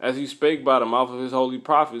 As he spake by the mouth of his holy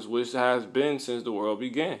prophets, which has been since the world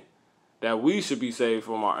began, that we should be saved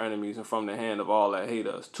from our enemies and from the hand of all that hate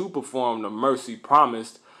us, to perform the mercy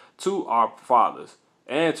promised to our fathers,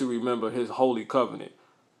 and to remember his holy covenant,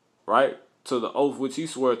 right? To the oath which he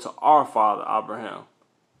swore to our father Abraham,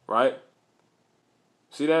 right?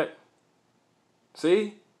 See that?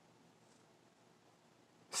 See?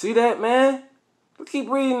 See that, man? Let's keep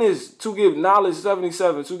reading this. To give knowledge,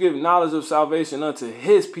 77, to give knowledge of salvation unto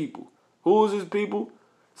his people. Who is his people?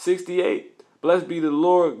 68. "Blessed be the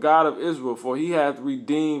Lord God of Israel, for he hath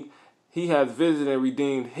visited and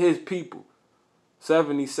redeemed his people."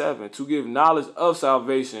 77. To give knowledge of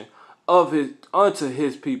salvation unto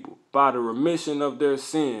his people by the remission of their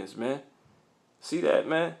sins, man. See that,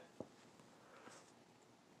 man?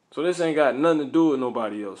 So this ain't got nothing to do with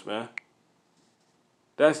nobody else, man.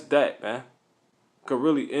 That's that, man. Could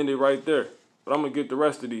really end it right there. But I'm going to get the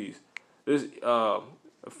rest of these. This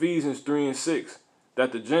Ephesians 3 and 6.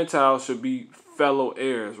 That the Gentiles should be fellow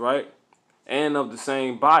heirs, right? And of the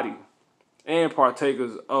same body. And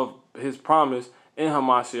partakers of his promise in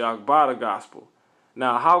Hamashiach by the gospel.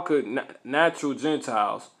 Now, how could natural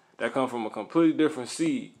Gentiles that come from a completely different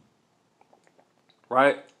seed,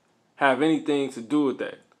 right, have anything to do with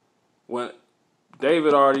that? When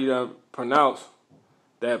David already pronounced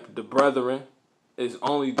that the brethren is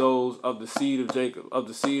only those of the seed of Jacob, of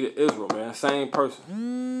the seed of Israel, man. Same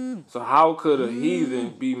person. So how could a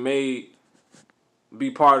heathen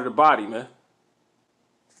be part of the body, man?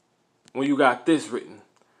 When you got this written.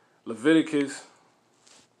 Leviticus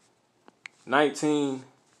 19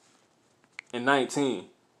 and 19.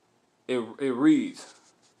 It reads,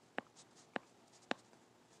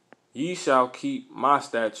 "Ye shall keep my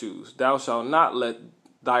statutes. Thou shalt not let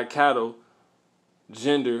thy cattle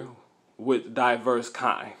gender with diverse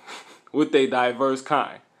kind." With a diverse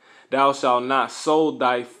kind. "Thou shalt not sow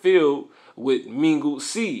thy field with mingled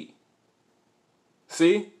seed."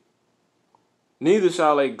 See? "Neither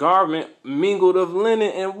shall a garment mingled of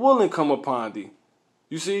linen and woolen come upon thee."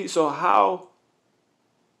 You see? So how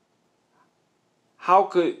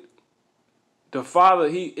could the Father,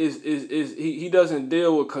 he doesn't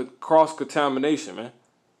deal with cross contamination, man.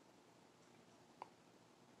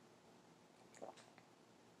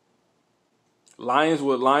 Lions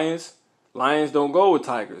with lions. Lions don't go with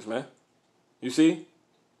tigers, man. You see?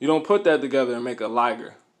 You don't put that together and make a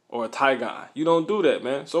liger or a tigon. You don't do that,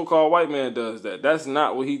 man. So-called white man does that. That's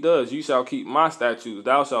not what he does. "You shall keep my statutes.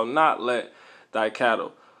 Thou shalt not let thy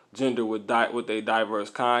cattle, gender with a diverse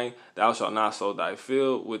kind. Thou shalt not sow thy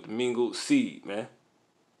field with mingled seed, man.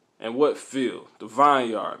 And what field? The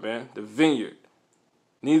vineyard, man, the vineyard.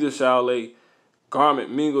 Neither shall a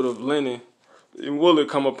garment mingled of linen, and will it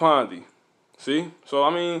come upon thee. See? So,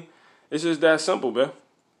 I mean, it's just that simple, man.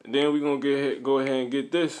 And then we're going to go ahead and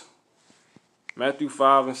get this. Matthew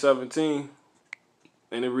 5:17.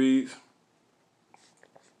 And it reads,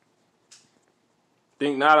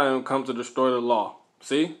 think not I am come to destroy the law.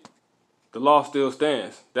 See? The law still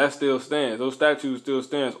stands. That still stands. Those statutes still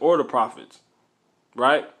stands. Or the prophets.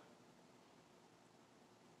 Right?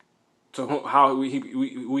 So how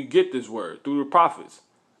we get this word? Through the prophets.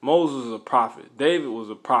 Moses was a prophet. David was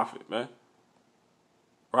a prophet, man.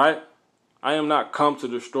 Right? I am not come to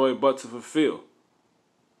destroy, but to fulfill.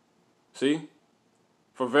 See?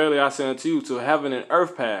 For verily I say unto you, till heaven and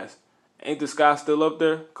earth pass. Ain't the sky still up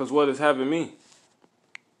there? Because what does heaven mean?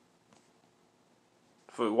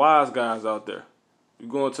 For the wise guys out there, you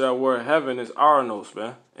go into that word heaven, is aranos,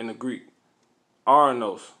 man, in the Greek.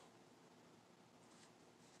 Aranos.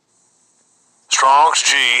 Strong's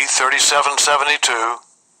G 3772.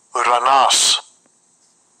 Uranas.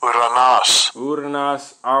 Uranas.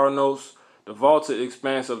 Uranas, aranos, the vaulted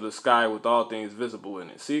expanse of the sky with all things visible in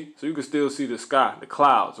it. See? So you can still see the sky, the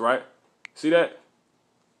clouds, right? See that?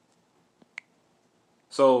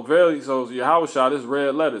 So verily, so Yahushua, this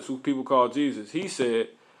red letters, who people call Jesus, he said,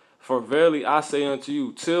 for verily I say unto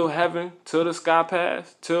you, till heaven, till the sky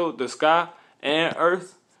pass, till the sky and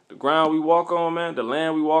earth, the ground we walk on, man, the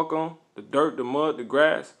land we walk on, the dirt, the mud, the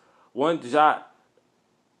grass, one jot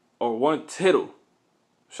or one tittle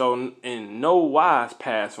shall in no wise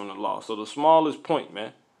pass from the law. So the smallest point,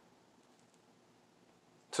 man,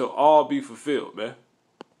 till all be fulfilled, man.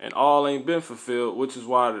 And all ain't been fulfilled, which is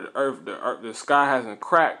why the sky hasn't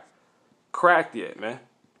cracked yet, man.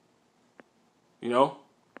 You know?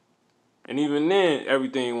 And even then,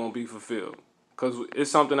 everything won't be fulfilled. Because it's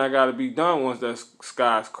something that got to be done once that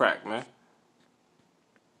sky's cracked, man.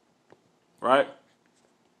 Right?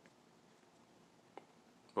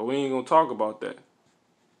 But we ain't going to talk about that.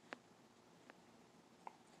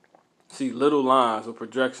 See, little lines or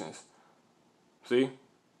projections. See?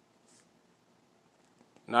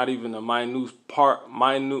 Not even the minutest part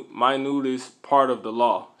of the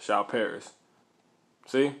law shall perish.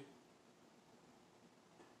 See?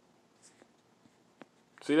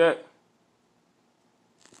 See that?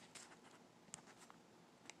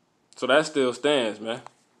 So that still stands, man.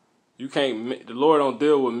 You can't. The Lord don't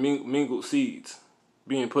deal with mingled seeds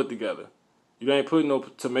being put together. You ain't putting no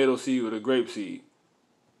tomato seed with a grape seed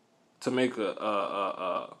to make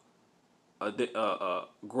a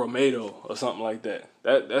gromado or something like that.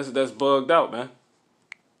 That's bugged out, man.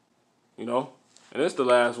 You know, and it's the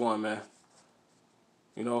last one, man.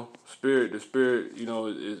 You know, the spirit, you know,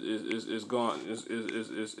 is gone.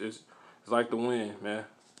 It's like the wind, man.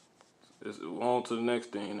 It's on to the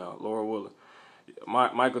next thing, you know, Lord willing.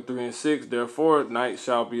 Micah 3:6. Therefore, night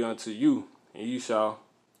shall be unto you, and ye shall.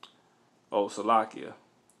 Oh, Salakia.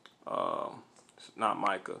 It's not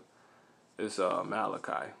Micah. It's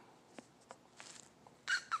Malachi.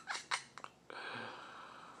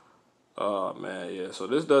 Oh, man, yeah. So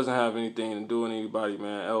this doesn't have anything to do with anybody,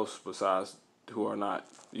 man, else besides who are not,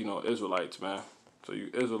 you know, Israelites, man. So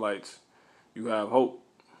you Israelites, you have hope.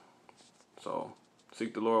 So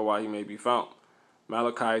seek the Lord while he may be found.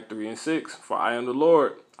 Malachi 3:6. For I am the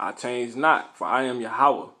Lord, I change not. For I am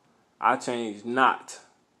Yahweh, I change not.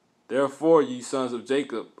 Therefore, ye sons of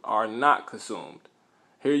Jacob are not consumed.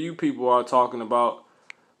 Here you people are talking about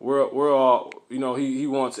we're all, you know, he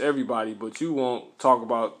wants everybody, but you won't talk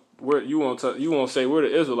about you won't say we're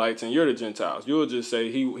the Israelites and you're the Gentiles. You'll just say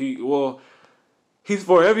he's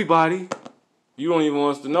for everybody. You don't even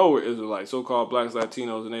want us to know we're Israelites, so-called blacks,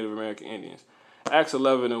 Latinos, and Native American Indians. Acts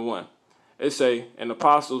 11:1. It say, and the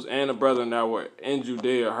apostles and the brethren that were in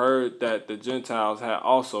Judea heard that the Gentiles had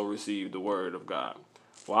also received the word of God.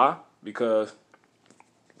 Why? Because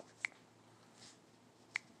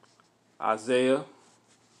Isaiah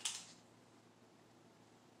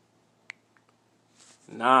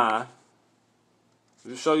 9,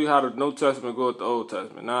 to show you how the New Testament goes with the Old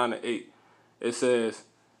Testament, 9-8. It says,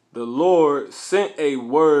 the Lord sent a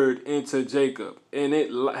word into Jacob, and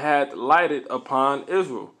it had lighted upon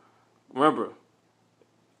Israel. Remember,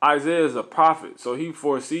 Isaiah is a prophet, so he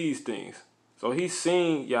foresees things. So he's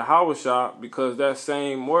seen Yahushua because that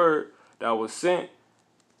same word that was sent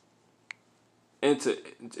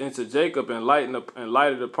into Jacob and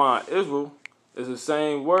lighted upon Israel It's the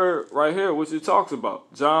same word right here, which it talks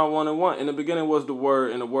about. John 1 and 1. In the beginning was the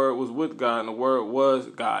Word, and the Word was with God, and the Word was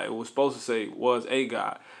God. It was supposed to say was a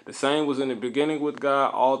God. The same was in the beginning with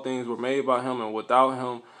God. All things were made by him, and without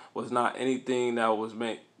him was not anything that was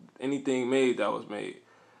made. Anything made that was made.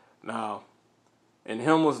 Now, in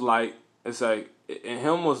him was light. It's like in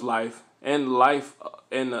him was life, and life,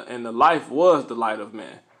 and the life was the light of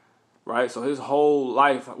man. Right. So his whole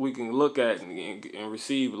life we can look at and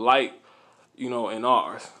receive light, in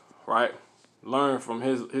ours, right? Learn from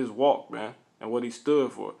his walk, man, and what he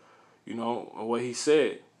stood for, and what he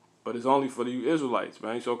said. But it's only for you Israelites,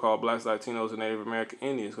 man, you so-called blacks, Latinos, and Native American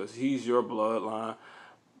Indians, because he's your bloodline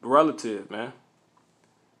relative, man.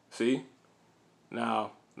 See?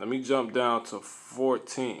 Now, let me jump down to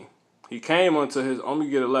 14. He came unto his own, let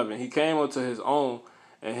me get 11. He came unto his own,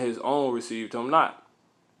 and his own received him not.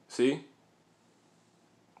 See?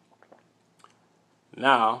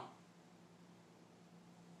 Now,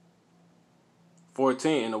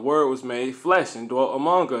 14, and the word was made flesh and dwelt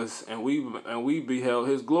among us, and we beheld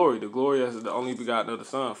his glory, the glory as the only begotten of the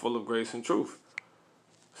Son, full of grace and truth.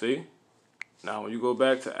 See? Now, when you go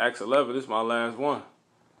back to Acts 11, this is my last one.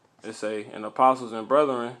 It say, and apostles and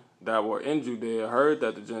brethren that were in Judea heard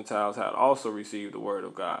that the Gentiles had also received the word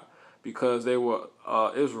of God, because they were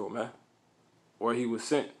Israel, man, where he was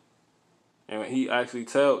sent. And he actually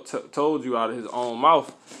told you out of his own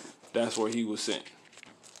mouth that's where he was sent.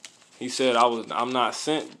 He said, I'm not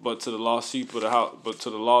sent but to the lost sheep of the house, but to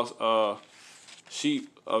the lost sheep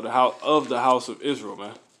of the house of Israel,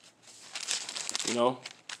 man.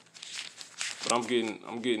 But I'm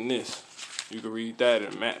getting this. You can read that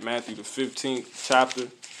in Matthew the 15th chapter,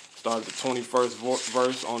 start at the 21st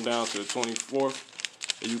verse on down to the 24th.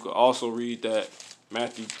 And you can also read that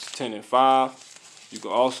Matthew 10 and 5. You can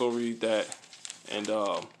also read that, and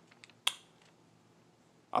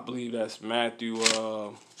I believe that's Matthew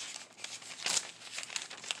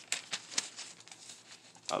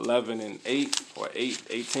 11 and 8, or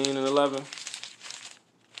 18 and 11.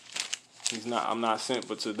 I'm not sent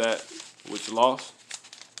but to that which lost.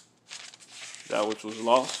 That which was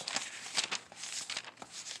lost.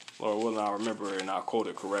 Lord willing, I'll remember it and I'll quote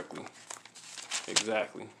it correctly.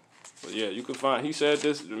 Exactly. But yeah, you can find, he said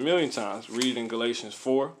this a million times. Read in Galatians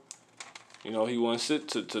 4. He wasn't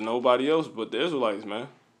sent to nobody else but the Israelites, man.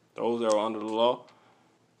 Those that are under the law.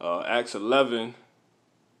 Acts 11,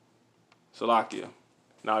 Salakia.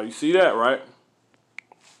 Now you see that, right?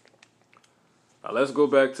 Now let's go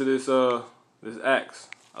back to this Acts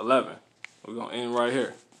 11. We're gonna end right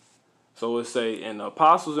here. So it say, and the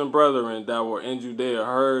apostles and brethren that were in Judea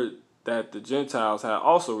heard that the Gentiles had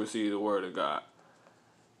also received the word of God.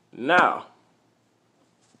 Now,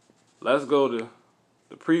 let's go to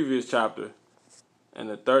the previous chapter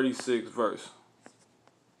and the 36th verse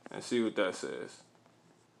and see what that says.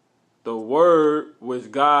 The word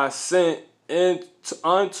which God sent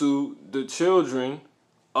unto the children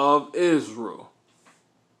of Israel,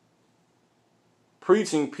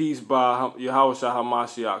 preaching peace by Yahushua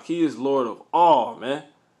HaMashiach. He is Lord of all, man.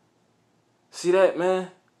 See that,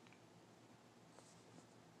 man?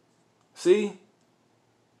 See?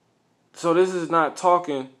 So this is not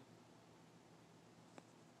talking.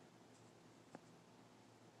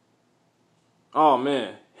 Oh,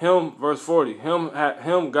 man. Him, verse 40.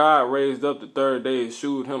 Him God raised up the third day and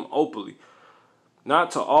shewed him openly,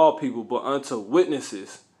 not to all people, but unto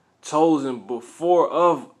witnesses chosen before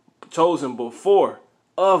of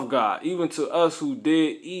God, even to us who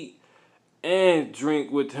did eat and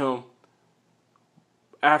drink with him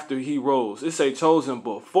after he rose. It say chosen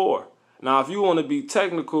before. Now, if you want to be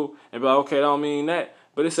technical and be like, okay, I don't mean that,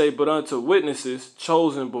 but it say, but unto witnesses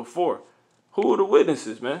chosen before. Who are the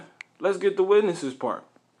witnesses, man? Let's get the witnesses part.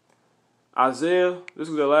 Isaiah, this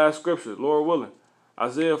is the last scripture, Lord willing.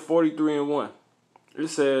 Isaiah 43 and 1. It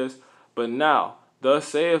says, but now, thus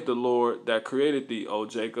saith the Lord that created thee, O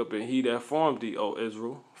Jacob, and he that formed thee, O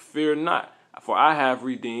Israel, fear not, for I have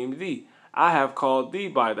redeemed thee. I have called thee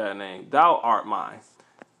by thy name. Thou art mine.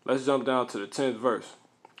 Let's jump down to the 10th verse.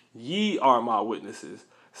 Ye are my witnesses,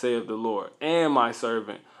 saith the Lord, and my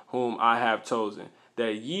servant, whom I have chosen,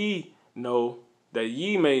 that ye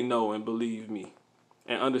may know and believe me,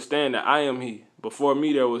 and understand that I am he. Before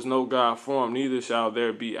me there was no God formed, neither shall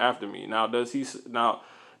there be after me. Now does he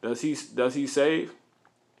save?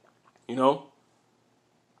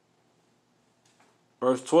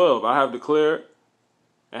 Verse 12, I have declared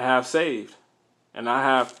and have saved. And I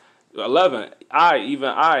have 11,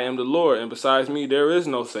 I am the Lord, and besides me there is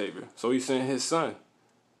no Savior. So he sent his son,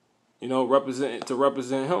 to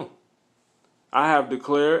represent him. I have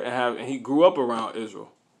declared and he grew up around Israel.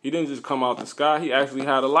 He didn't just come out the sky. He actually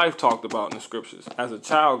had a life talked about in the scriptures as a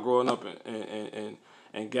child growing up in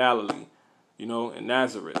Galilee, you know, in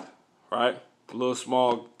Nazareth, right? A little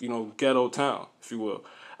small, you know, ghetto town, if you will.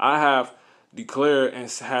 I have declared and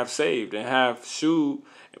have saved and have shewed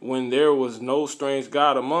when there was no strange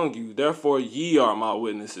God among you. Therefore ye are my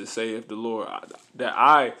witnesses, saith the Lord, that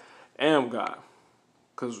I am God.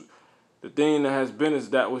 Because the thing that has been is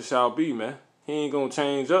that which shall be, man. He ain't going to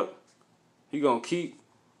change up. He going to keep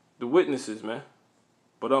the witnesses, man.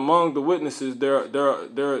 But among the witnesses, there's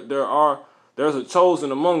a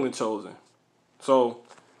chosen among the chosen. So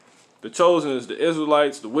the chosen is the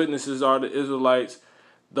Israelites. The witnesses are the Israelites.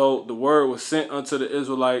 Though the word was sent unto the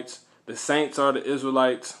Israelites, the saints are the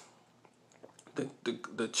Israelites.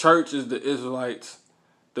 The church is the Israelites.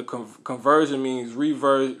 The conversion means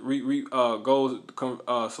Salakia.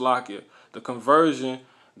 The conversion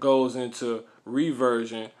goes into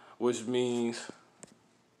reversion, which means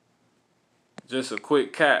just a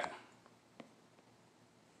quick cap.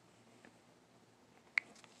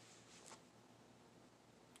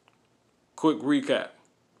 Quick recap.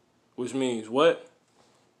 Which means what?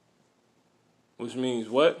 Which means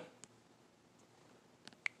what?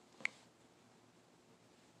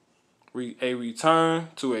 A return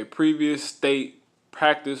to a previous state,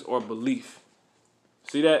 practice, or belief.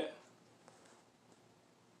 See that?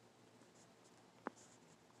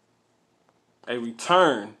 A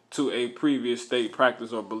return to a previous state,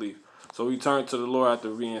 practice, or belief. So we turn to the Lord after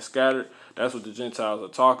being scattered. That's what the Gentiles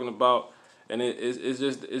are talking about, and it's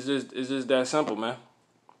just that simple, man.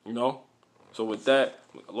 You know. So with that,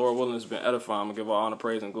 Lord willing, has been edifying. I'm gonna give all honor,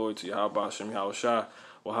 praise, and glory to you. How about Shem Yahushua,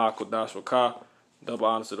 Waha Kodash Wakah. Double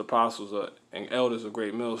honors to the apostles and elders of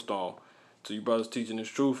Great Millstone. To you brothers teaching this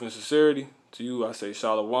truth and sincerity. To you I say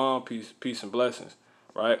shalom, peace and blessings,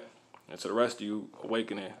 right? And to the rest of you,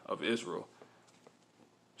 awakening of Israel.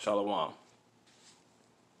 Shalom.